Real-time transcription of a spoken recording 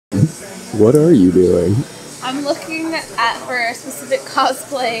What are you doing? I'm looking for a specific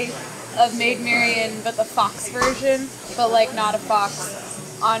cosplay of Maid Marian, but the fox version, but like not a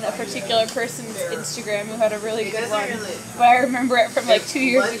fox, on a particular person's Instagram who had a really good one. But I remember it from like 2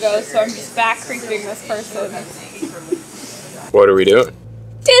 years ago, so I'm just back creeping this person. What are we doing?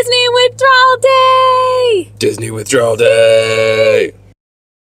 Disney Withdrawal Day! Disney Withdrawal Day!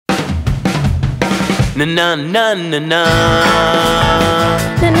 Na na na na na.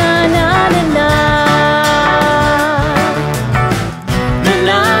 Na na na na na. Na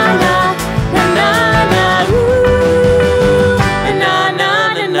na na na na na. Ooh. Na na na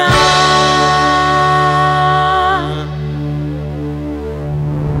na na.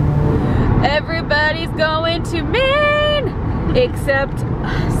 Everybody's going to Maine except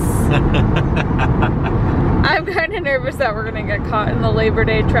us. I'm kind of nervous that we're gonna get caught in the Labor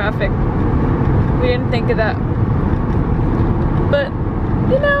Day traffic. We didn't think of that. But,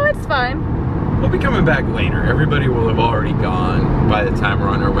 you know, it's fine. We'll be coming back later. Everybody will have already gone by the time we're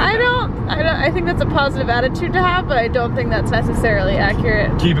on our way back. I think that's a positive attitude to have, but I don't think that's necessarily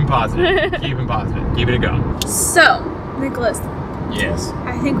accurate. Keep it positive. Keep it positive. Keeping it going. So, Nicholas. Yes.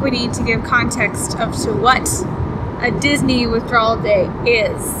 I think we need to give context of to what a Disney Withdrawal Day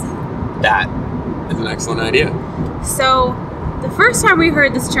is. That is an excellent idea. So, the first time we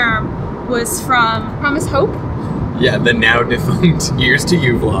heard this term was from Promise Hope. Yeah, the now defunct Ears to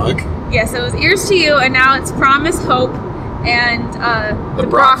You vlog. Yes, it was Ears to You, and now it's Promise Hope and the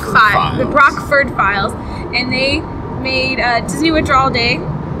Brockford Files. And they made Disney Withdrawal Day,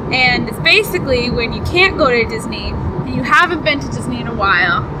 and it's basically when you can't go to Disney, and you haven't been to Disney in a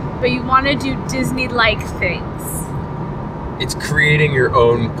while, but you want to do Disney-like things. It's creating your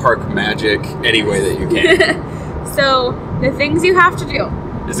own park magic any way that you can. So, the things you have to do.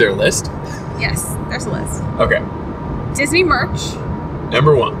 Is there a list? Yes, there's a list. Okay. Disney merch.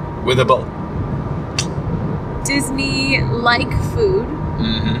 Number 1, with a bullet. Disney-like food.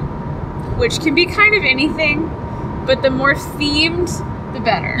 Mm-hmm. Which can be kind of anything, but the more themed, the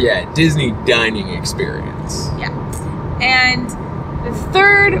better. Yeah, Disney dining experience. Yeah. And the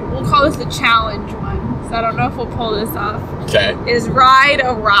third, we'll call this the challenge one, so I don't know if we'll pull this off. Okay. Is ride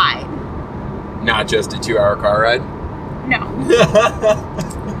a ride. Not just a 2-hour car ride? No.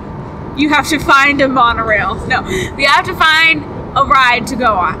 You have to find a monorail. No. You have to find a ride to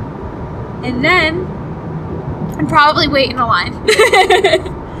go on. And then, and probably wait in a line.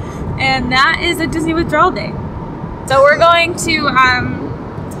 And that is a Disney Withdrawal Day. So we're going to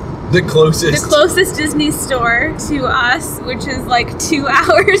the closest Disney store to us, which is like 2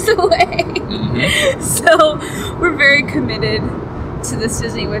 hours away. Mm-hmm. So we're very committed to this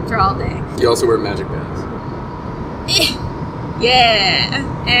Disney Withdrawal Day. You also wear magic bands. Yeah.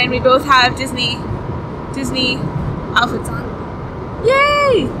 And we both have Disney outfits on.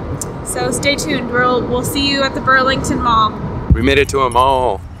 Yay! So stay tuned. We'll see you at the Burlington Mall. We made it to a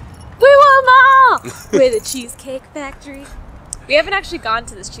mall. We want a mall! We're the Cheesecake Factory. We haven't actually gone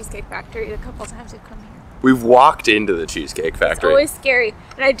to this Cheesecake Factory a couple times we've come here. We've walked into the Cheesecake Factory. It's always scary.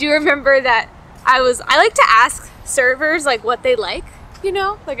 And I do remember that I like to ask servers like what they like, you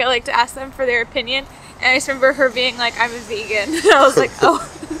know? Like I like to ask them for their opinion. And I just remember her being like, I'm a vegan. And I was like, oh.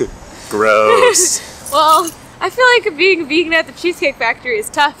 Gross. Well, I feel like being vegan at the Cheesecake Factory is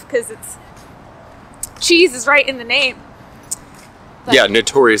tough because cheese is right in the name. But yeah,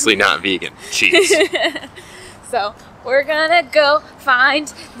 notoriously not vegan. Cheese. So we're gonna go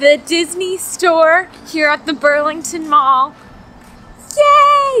find the Disney store here at the Burlington Mall.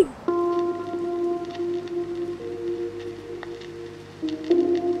 Yay!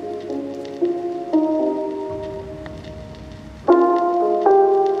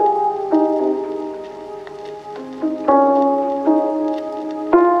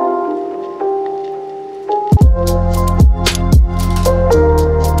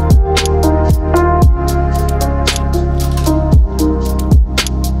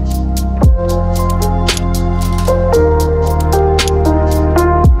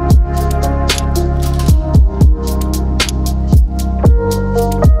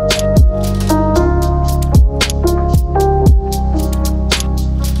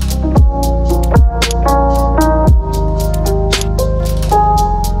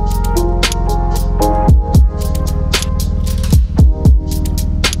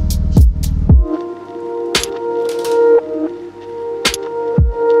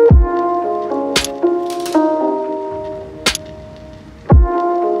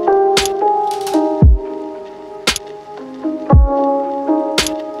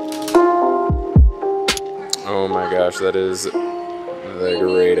 Oh my gosh, that is the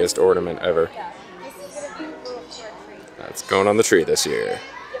greatest ornament ever. That's going on the tree this year.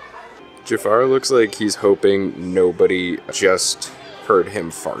 Jafar looks like he's hoping nobody just heard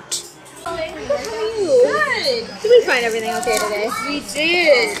him fart. Good. Did we find everything okay today? We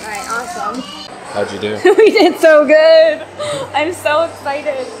did. All right, awesome. How'd you do? We did so good. I'm so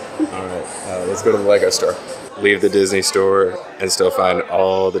excited. All right, let's go to the Lego store. Leave the Disney store and still find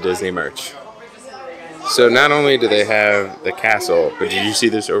all the Disney merch. So not only do they have the castle, but did you see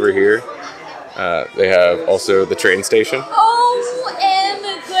this over here? They have also the train station. Oh, and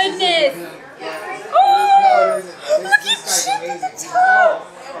the goodness. Oh, look at Chip at the top.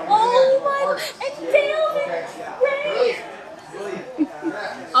 Oh my, and Dale.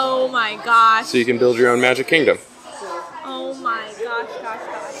 Oh my gosh. So you can build your own Magic Kingdom. Oh my gosh.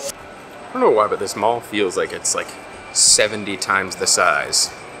 I don't know why, but this mall feels like it's like 70 times the size.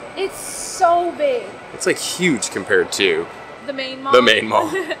 It's so big. It's like huge compared to the main mall. The main mall.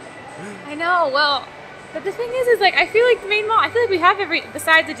 I know. Well, but the thing is like I feel like the main mall. I feel like we have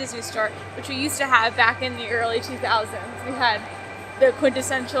besides the Disney store, which we used to have back in the early 2000s. We had the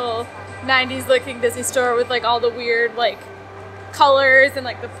quintessential 90s looking Disney store with like all the weird like colors and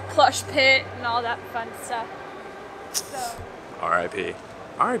like the plush pit and all that fun stuff. So. R.I.P.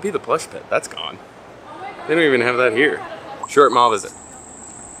 R.I.P. the plush pit. That's gone. They don't even have that here. Short mall visit.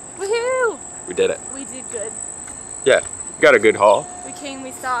 Woohoo! We did it. We did good. Yeah, got a good haul. We came,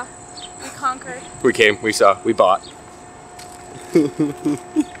 we saw, we conquered. We came, we saw, we bought.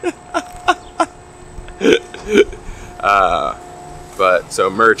 But so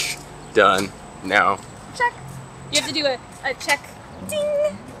merch done now. Check. You have to do a check.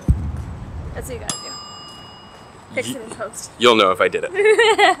 Ding. That's what you gotta do. Fix it in post. You'll know if I did it.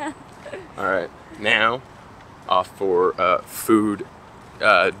 All right, now off for food.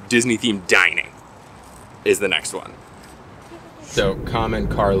 Disney themed dining is the next one. So common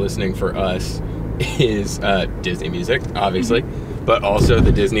car listening for us is Disney music, obviously, but also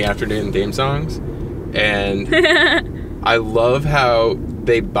the Disney afternoon theme songs. And I love how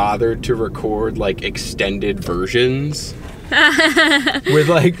they bothered to record like extended versions with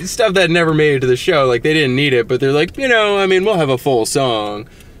like stuff that never made it to the show. Like they didn't need it, but they're like, I mean, we'll have a full song.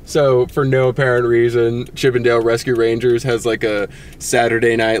 So for no apparent reason, Chippendale Rescue Rangers has like a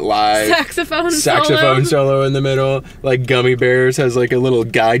Saturday Night Live saxophone solo in the middle. Like Gummy Bears has like a little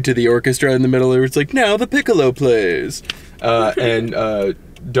guide to the orchestra in the middle where it's like, now the piccolo plays. And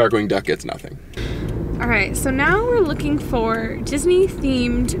Darkwing Duck gets nothing. All right, so now we're looking for Disney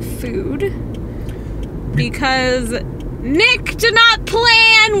themed food because Nick did not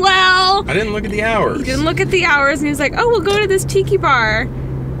plan well. I didn't look at the hours. He didn't look at the hours and he was like, oh, we'll go to this tiki bar.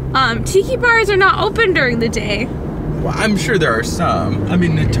 Tiki bars are not open during the day. Well, I'm sure there are some. I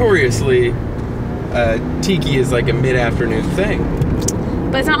mean, notoriously, tiki is like a mid-afternoon thing.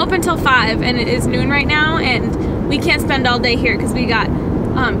 But it's not open till 5, and it is noon right now, and we can't spend all day here because we got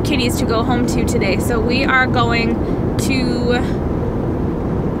kitties to go home to today. So we are going to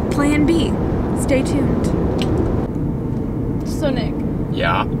Plan B. Stay tuned. So, Nick.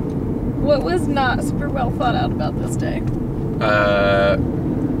 Yeah? What was not super well thought out about this day?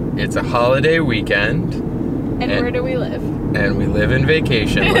 It's a holiday weekend. And where do we live? And we live in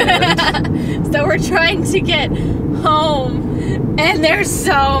vacation land. So we're trying to get home, and there's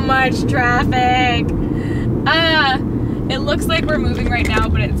so much traffic. It looks like we're moving right now,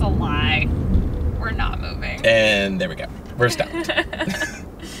 but it's a lie. We're not moving. And there we go. We're stopped.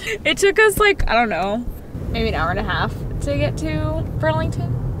 It took us like, I don't know, maybe an hour and a half to get to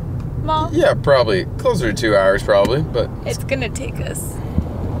Burlington Mall. Yeah, probably. Closer to 2 hours, probably, but... It's gonna take us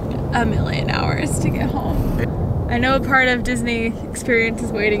a million hours to get home. I know a part of Disney experience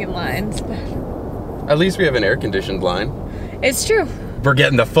is waiting in lines, but... At least we have an air-conditioned line. It's true. We're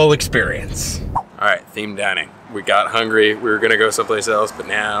getting the full experience. All right, themed dining. We got hungry. We were gonna go someplace else, but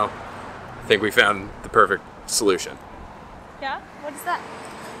now I think we found the perfect solution. Yeah? What is that?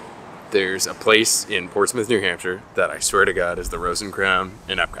 There's a place in Portsmouth, New Hampshire that I swear to God is the Rose and Crown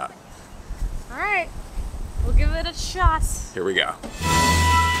in Epcot. All right, we'll give it a shot. Here we go.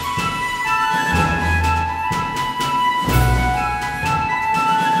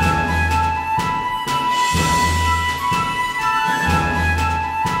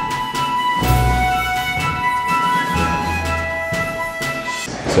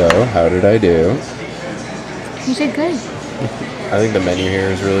 So, how did I do? You did good. I think the menu here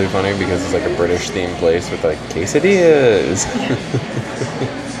is really funny because it's like a British themed place with like quesadillas.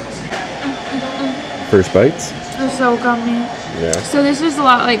 First bites? They're so gummy. Yeah. So this is a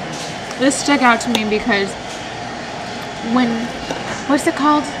lot like, this stuck out to me because when, what's it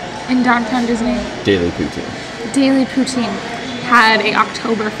called in downtown Disney? Daily Poutine. Daily Poutine had a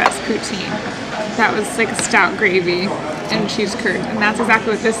Oktoberfest poutine that was like a stout gravy and cheese curd, and that's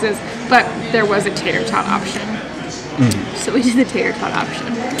exactly what this is. but there was a tater tot option. So we did the tater tot option.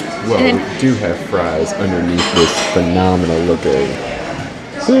 Well, And we do have fries underneath this phenomenal looking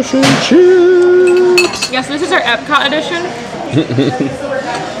fish and chips. Yes, this is our Epcot edition.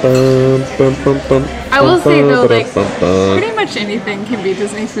 I will say though, like, pretty much anything can be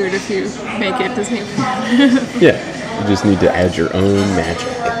Disney food if you make it Disney food. Yeah, you just need to add your own magic.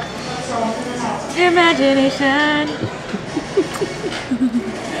 Imagination.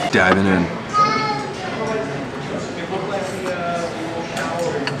 Diving in.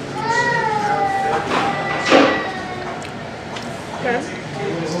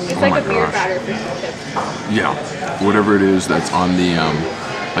 It's like a beer batter fish and chips. Yeah, whatever it is that's on the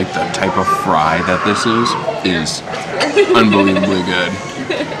like the type of fry that this is unbelievably good.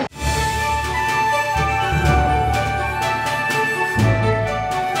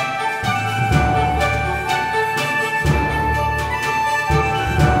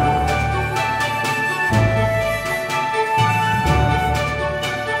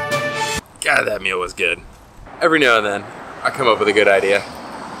 God, that meal was good. Every now and then, I come up with a good idea,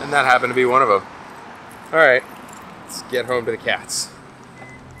 and that happened to be one of them. All right, let's get home to the cats.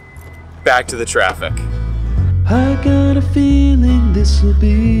 Back to the traffic. I got a feeling this'll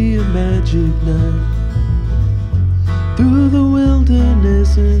be a magic night. Through the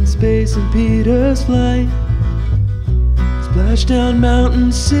wilderness and space and Peter's flight. Splash down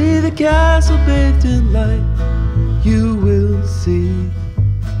mountains, see the castle bathed in light.